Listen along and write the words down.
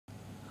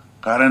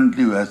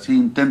Currently, we are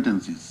seeing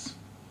tendencies,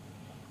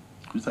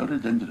 which are very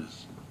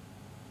dangerous.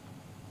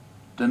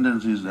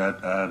 Tendencies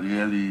that are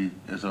really,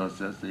 as I was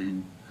just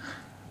saying,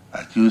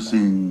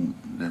 accusing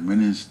the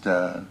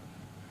minister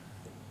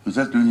who's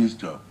just doing his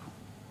job.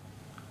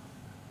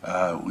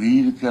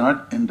 We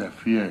cannot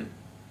interfere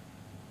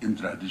in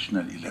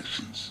traditional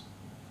elections.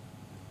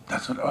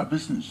 That's not our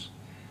business.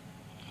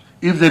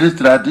 If there is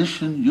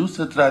tradition, use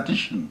the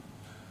tradition.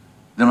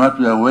 There must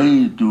be a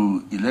way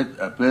to elect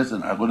a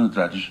person according to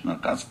traditional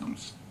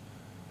customs.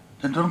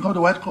 Then don't come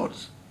to white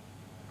courts,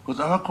 because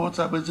our courts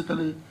are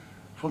basically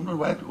from the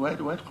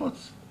white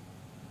courts.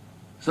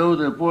 So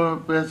the poor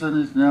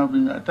person is now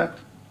being attacked.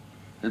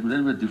 Let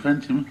me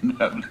defend him in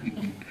public.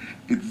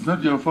 It's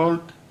not your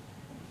fault.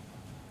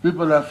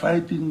 People are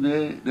fighting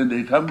there, then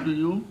they come to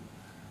you.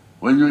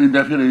 When you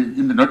interfere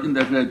in the not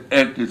interfere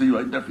act, they say you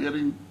are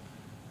interfering.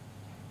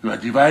 You are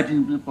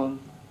dividing people.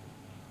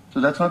 So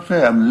that's not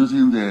fair. I'm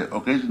using the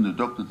occasion to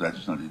talk to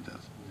traditional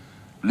leaders.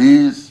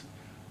 Please,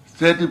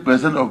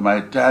 30% of my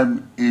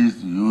time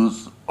is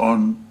used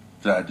on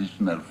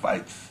traditional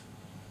fights.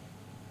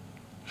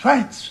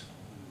 Fights.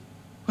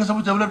 Because I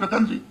would develop the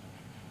country.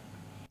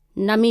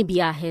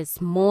 Namibia has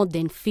more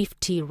than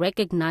 50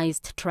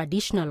 recognized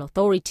traditional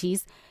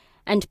authorities,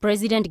 and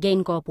President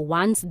Geingob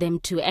wants them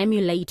to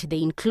emulate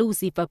the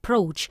inclusive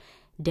approach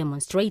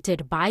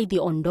demonstrated by the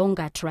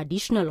Ondonga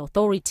Traditional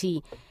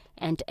Authority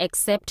and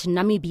accept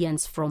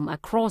Namibians from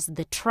across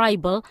the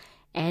tribal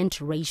and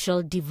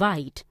racial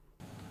divide.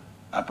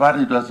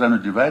 Apartheid was trying to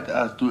divide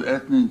us to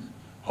ethnic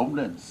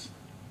homelands.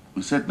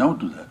 We said no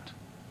to that.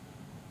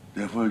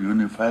 Therefore,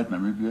 unified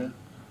Namibia.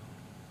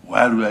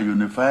 While we are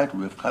unified,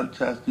 we have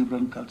cultures,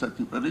 different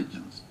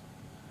religions.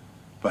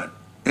 But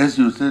as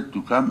you said,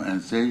 to come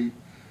and say,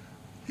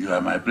 you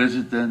are my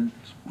president,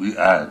 we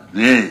are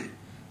there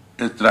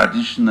as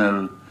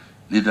traditional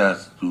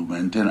leaders to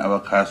maintain our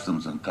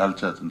customs and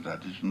cultures and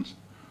traditions,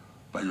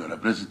 but you are a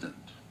president,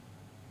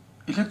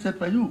 elected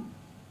by you.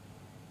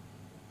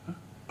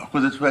 Of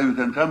course, that's why we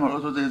can come and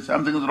also say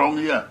something is wrong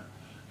here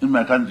in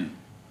my country.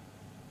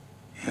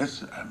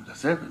 Yes, I'm the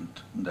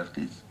servant in that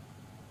case.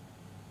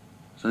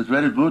 So it's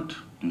very good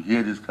to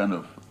hear this kind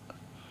of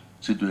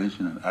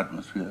situation and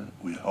atmosphere.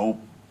 We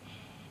hope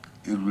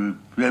it will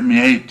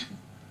permeate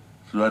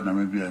throughout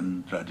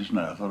Namibian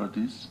traditional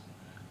authorities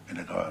and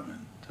the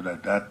government, so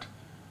that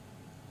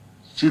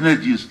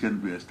synergies can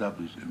be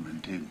established and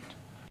maintained.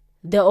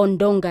 The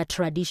Ondonga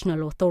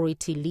Traditional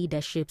Authority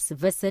leadership's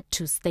visit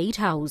to State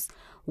House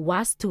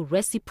was to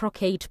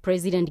reciprocate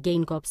President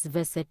Geingob's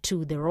visit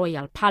to the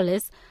Royal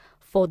Palace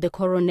for the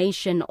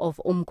coronation of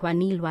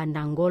Umkwanilwa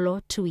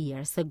Nangolo 2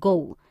 years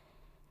ago.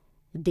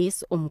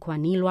 This,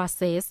 Umkwanilwa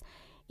says,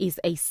 is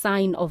a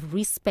sign of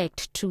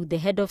respect to the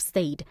head of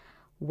state,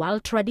 while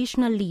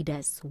traditional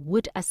leaders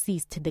would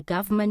assist the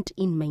government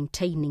in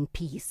maintaining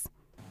peace.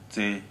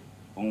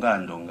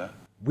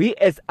 We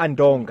as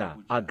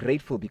Ondonga are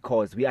grateful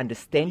because we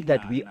understand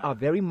that we are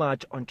very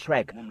much on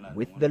track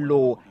with the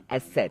law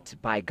as set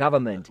by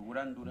government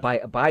by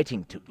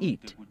abiding to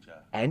it.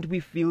 And we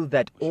feel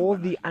that all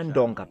the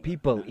Ondonga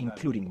people,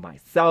 including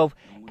myself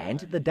and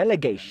the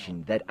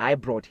delegation that I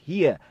brought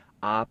here,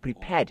 are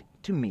prepared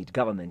to meet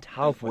government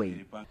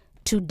halfway.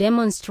 To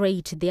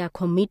demonstrate their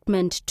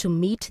commitment to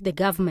meet the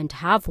government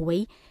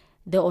halfway,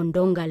 the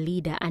Ondonga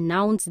leader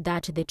announced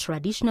that the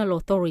traditional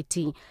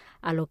authority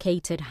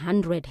allocated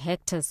 100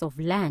 hectares of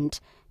land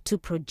to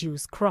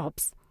produce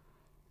crops.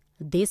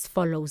 This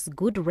follows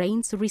good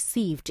rains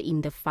received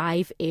in the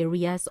 5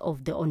 areas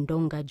of the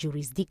Ondonga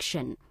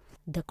jurisdiction.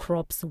 The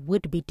crops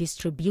would be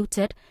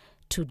distributed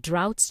to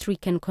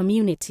drought-stricken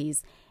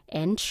communities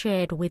and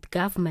shared with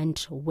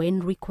government when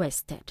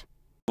requested.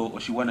 The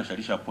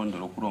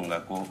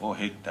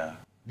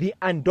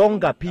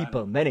Ondonga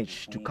people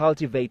managed to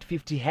cultivate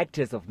 50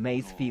 hectares of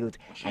maize field,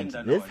 and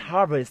this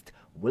harvest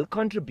will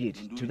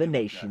contribute to the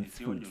nation's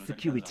food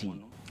security.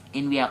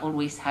 And we are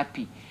always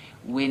happy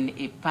when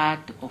a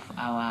part of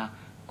our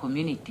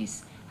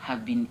communities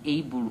have been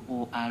able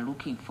or are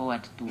looking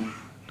forward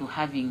to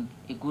having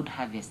a good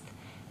harvest,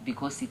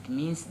 because it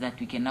means that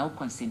we can now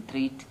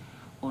concentrate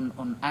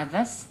on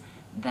others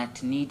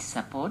that need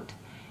support,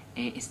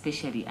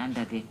 especially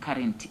under the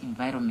current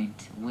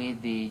environment where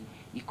the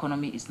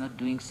economy is not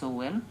doing so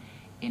well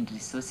and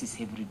resources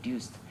have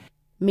reduced.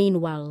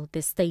 Meanwhile,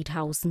 the State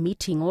House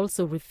meeting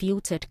also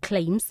refuted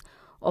claims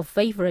of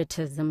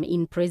favoritism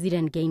in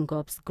President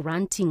Geingob's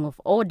granting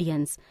of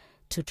audience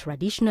to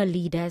traditional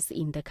leaders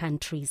in the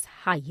country's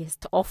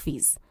highest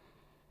office.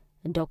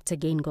 Dr.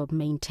 Geingob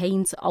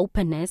maintains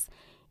openness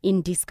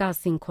in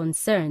discussing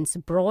concerns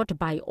brought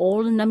by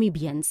all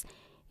Namibians,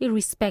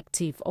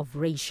 irrespective of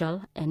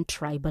racial and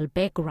tribal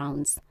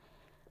backgrounds.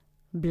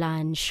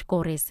 Blanche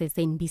Kores,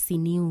 NBC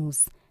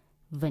News,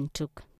 Windhoek.